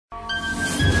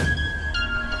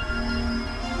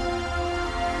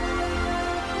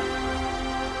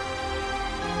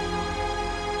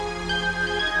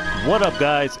What up,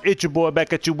 guys? It's your boy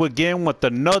back at you again with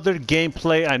another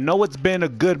gameplay. I know it's been a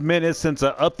good minute since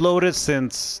I uploaded,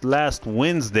 since last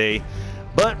Wednesday,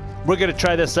 but we're gonna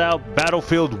try this out.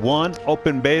 Battlefield 1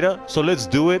 open beta, so let's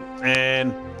do it.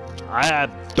 And I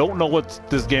don't know what's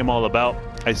this game all about.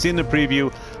 I seen the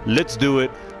preview. Let's do it.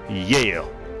 Yeah.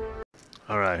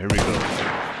 All right, here we go.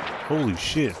 Holy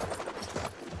shit.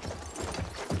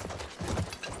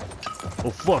 Oh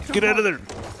fuck, get out of there.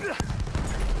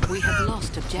 We have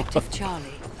lost objective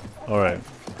Charlie. Alright.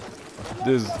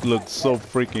 This looks so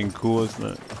freaking cool, isn't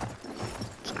it?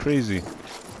 It's crazy.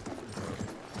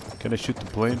 Can I shoot the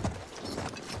plane?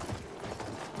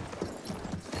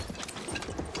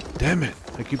 Damn it!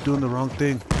 I keep doing the wrong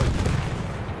thing.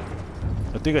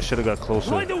 I think I should have got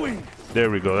closer. There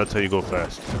we go, that's how you go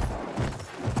fast.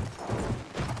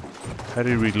 How do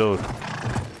you reload?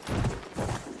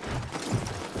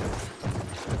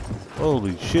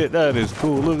 Holy shit, that is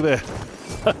cool. Look at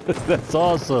that. That's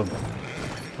awesome.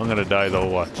 I'm gonna die though,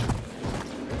 watch.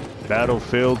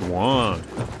 Battlefield 1.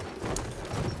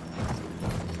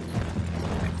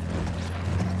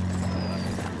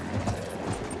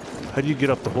 How do you get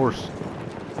off the horse?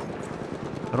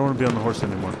 I don't want to be on the horse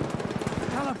anymore.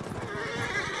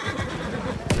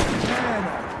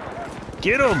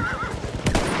 Get him!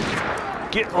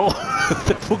 Get, oh,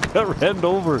 that fool got ran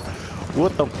over.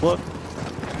 What the fuck?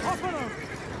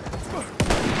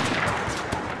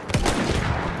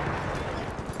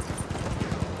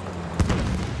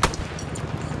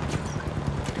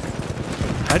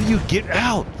 How do you get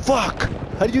out? Fuck!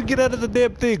 How do you get out of the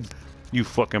damn thing? You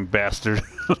fucking bastard.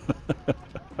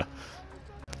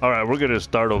 Alright, we're gonna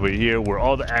start over here where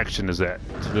all the action is at.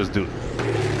 So let's do it.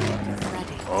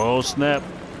 Oh snap.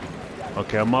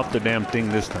 Okay, I'm off the damn thing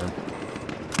this time.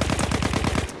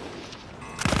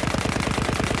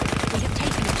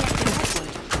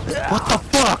 What the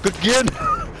fuck? Again?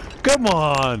 Come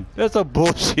on! That's a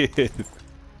bullshit.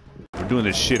 We're doing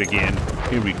this shit again.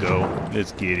 Here we go.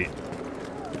 Let's get it.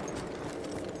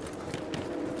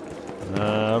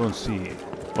 I don't see it.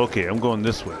 Okay, I'm going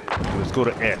this way. Let's go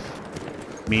to F.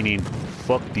 Meaning,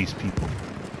 fuck these people.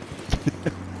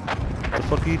 What the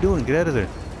fuck are you doing? Get out of there.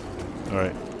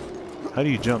 Alright. How do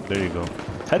you jump? There you go.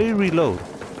 How do you reload?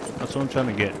 That's what I'm trying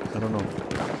to get. I don't know.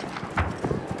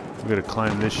 We're gonna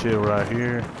climb this shit right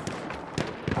here.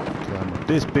 Climb up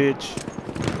this bitch.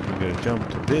 We're gonna jump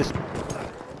to this.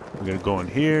 We're gonna go in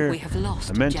here. We have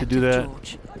lost I meant to do that.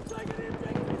 George.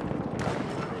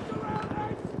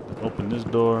 Open this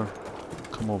door,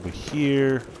 come over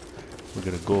here, we're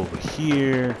gonna go over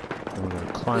here, and we're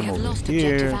gonna climb over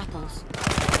here.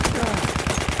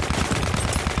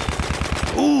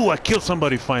 Ooh, I killed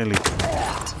somebody finally.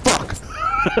 Fuck!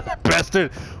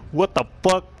 Bastard! What the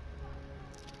fuck?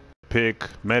 Pick,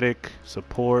 medic,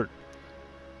 support,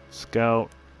 scout.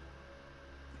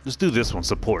 Let's do this one,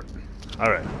 support.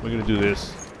 Alright, we're gonna do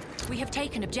this. We have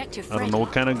taken objective. I don't know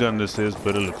what kind of gun this is,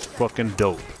 but it looks fucking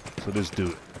dope. So let's do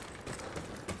it.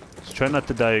 Try not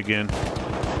to die again.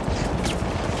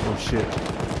 Oh shit.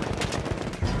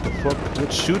 What the fuck?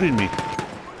 What's shooting me?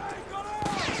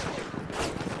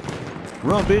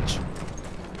 Run, bitch!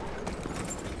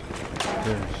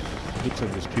 Looks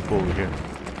like there's people over here.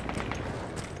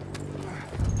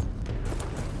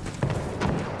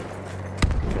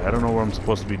 Okay, I don't know what I'm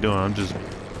supposed to be doing. I'm just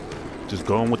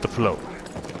going with the flow.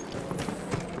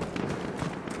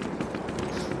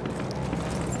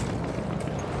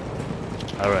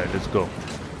 Alright, let's go.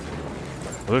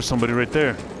 Oh, there's somebody right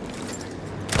there.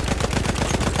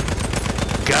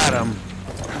 Got him.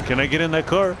 Can I get in that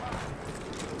car?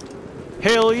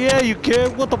 Hell yeah, you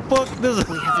can. What the fuck? This is...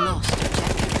 We have lost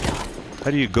objective.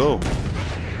 How do you go?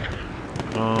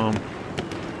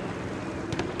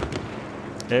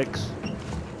 X.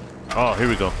 Oh, here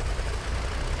we go.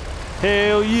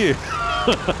 Hell yeah.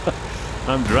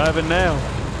 I'm driving now.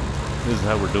 This is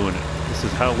how we're doing it. This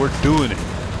is how we're doing it.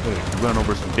 Hey, run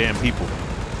over some damn people.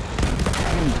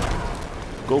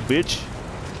 Go, bitch.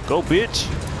 Go, bitch.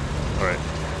 Alright.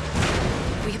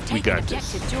 We got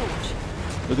this. George.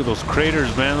 Look at those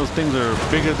craters, man. Those things are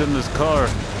bigger than this car.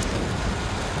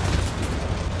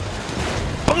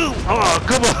 Boom! Oh,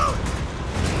 come on.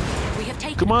 We have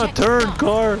taken come on, turn,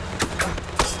 car.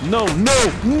 No,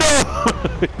 no, no!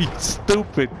 You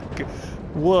stupid.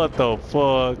 What the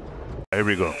fuck? Here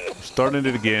we go. Starting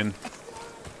it again.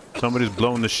 Somebody's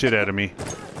blowing the shit out of me.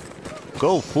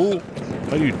 Go, fool.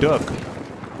 How do you duck?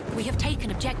 We have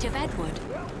taken objective Edward.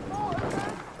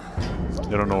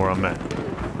 They don't know where I'm at.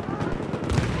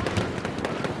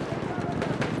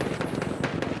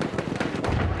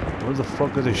 Where the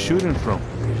fuck are they shooting from?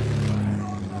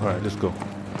 Alright, let's go.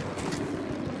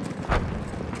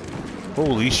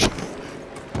 Holy shit.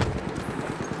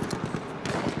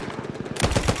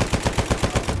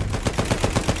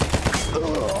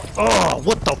 Oh,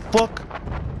 what the fuck?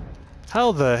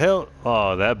 How the hell?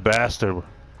 Oh, that bastard.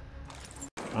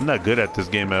 I'm not good at this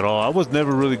game at all. I was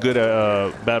never really good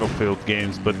at Battlefield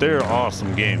games, but they're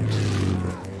awesome games.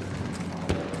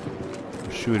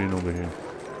 They're shooting over here.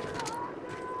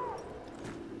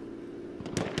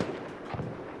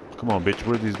 Come on, bitch.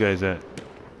 Where are these guys at?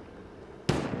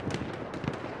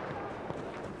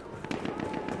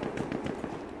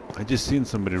 I just seen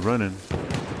somebody running.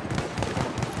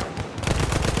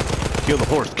 Kill the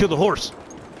horse! Kill the horse!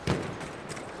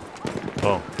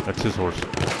 Oh, that's his horse.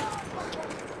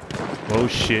 Oh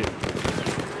shit.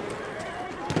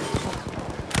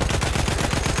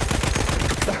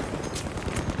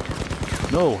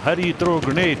 No, how do you throw a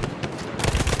grenade?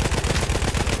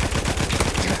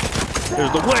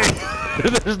 There's the way!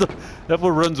 There's the... That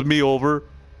one runs me over.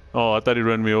 Oh, I thought he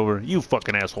ran me over. You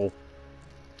fucking asshole.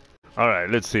 Alright,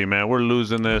 let's see, man. We're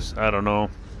losing this. I don't know.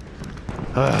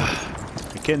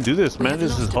 I can't do this, man.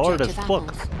 This is hard as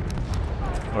fuck.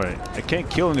 Alright, I can't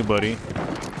kill anybody.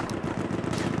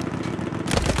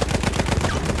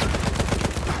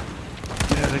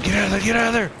 Get out of there, get out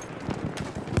of there!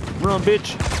 Run,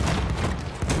 bitch!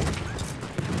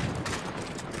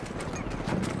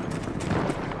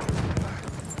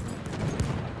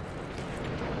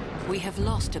 We have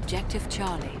lost objective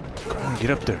Charlie. Come on,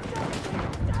 get up there.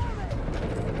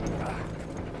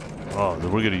 Oh,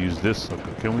 then we're gonna use this.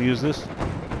 Can we use this?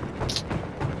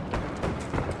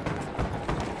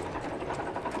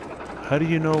 How do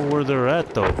you know where they're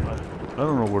at, though? I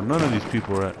don't know where none of these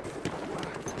people are at.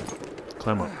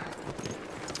 Climb up.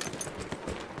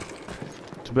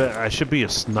 Too bad. I should be a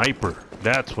sniper.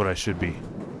 That's what I should be.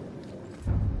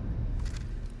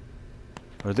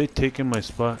 Are they taking my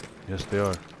spot? Yes, they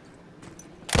are.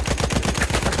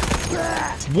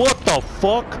 What the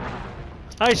fuck?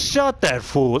 I shot that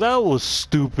fool. That was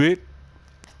stupid.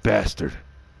 Bastard.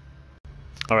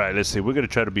 Alright, let's see. We're going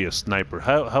to try to be a sniper.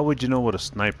 How would you know what a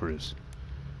sniper is?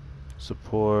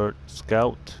 Support.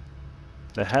 Scout.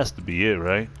 That has to be it,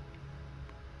 right?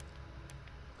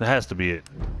 That has to be it.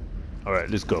 Alright,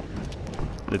 let's go.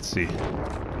 Let's see.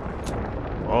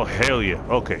 Oh, hell yeah.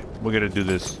 Okay, we're going to do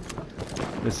this.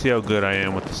 Let's see how good I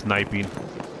am with the sniping.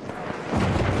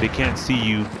 They can't see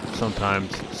you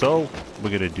sometimes, so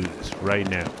we're gonna do this right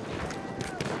now.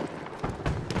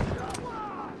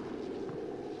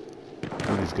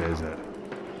 Where are these guys at?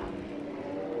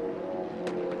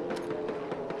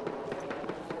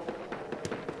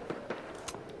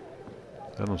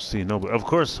 I don't see nobody. Of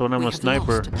course, when I'm a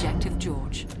sniper. Lost objective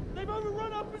George. They've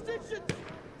overrun our position.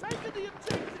 Taking the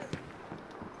objective.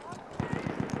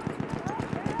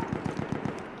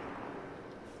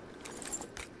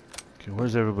 Okay,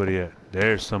 where's everybody at?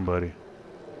 There's somebody.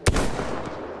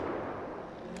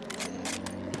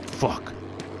 Fuck.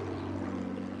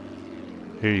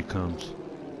 Here he comes.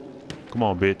 Come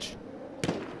on, bitch.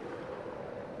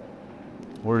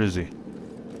 Where is he?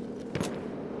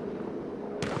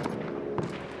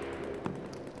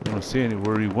 I don't see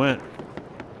anywhere he went.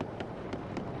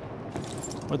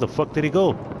 Where the fuck did he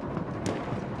go?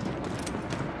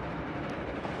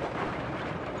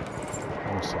 I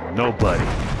don't see nobody.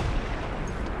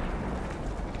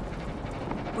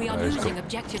 We are losing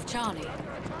objective Charlie.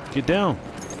 Get down.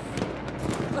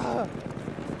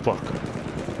 Fuck.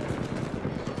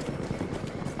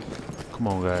 Come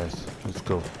on, guys. Let's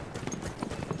go.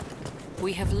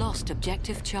 We have lost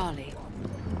objective Charlie.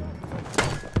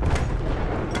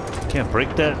 Can't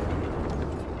break that.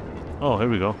 Oh, here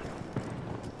we go.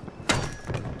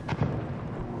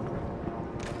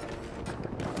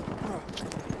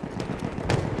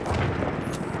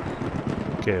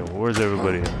 Okay, where's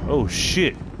everybody at? Oh,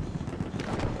 shit.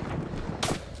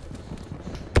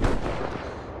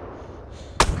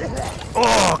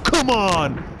 Oh, come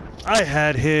on! I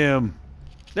had him.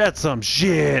 That's some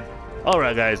shit.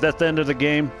 Alright, guys, that's the end of the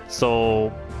game.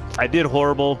 So, I did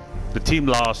horrible. The team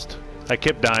lost. I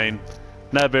kept dying.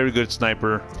 Not a very good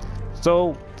sniper.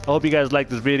 So, I hope you guys liked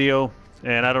this video.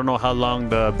 And I don't know how long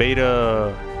the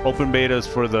beta, open betas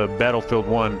for the Battlefield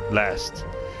 1 last.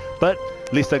 But,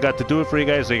 at least I got to do it for you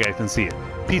guys so you guys can see it.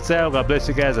 Peace out, God bless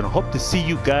you guys, and I hope to see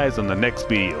you guys on the next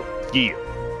video. Yeah.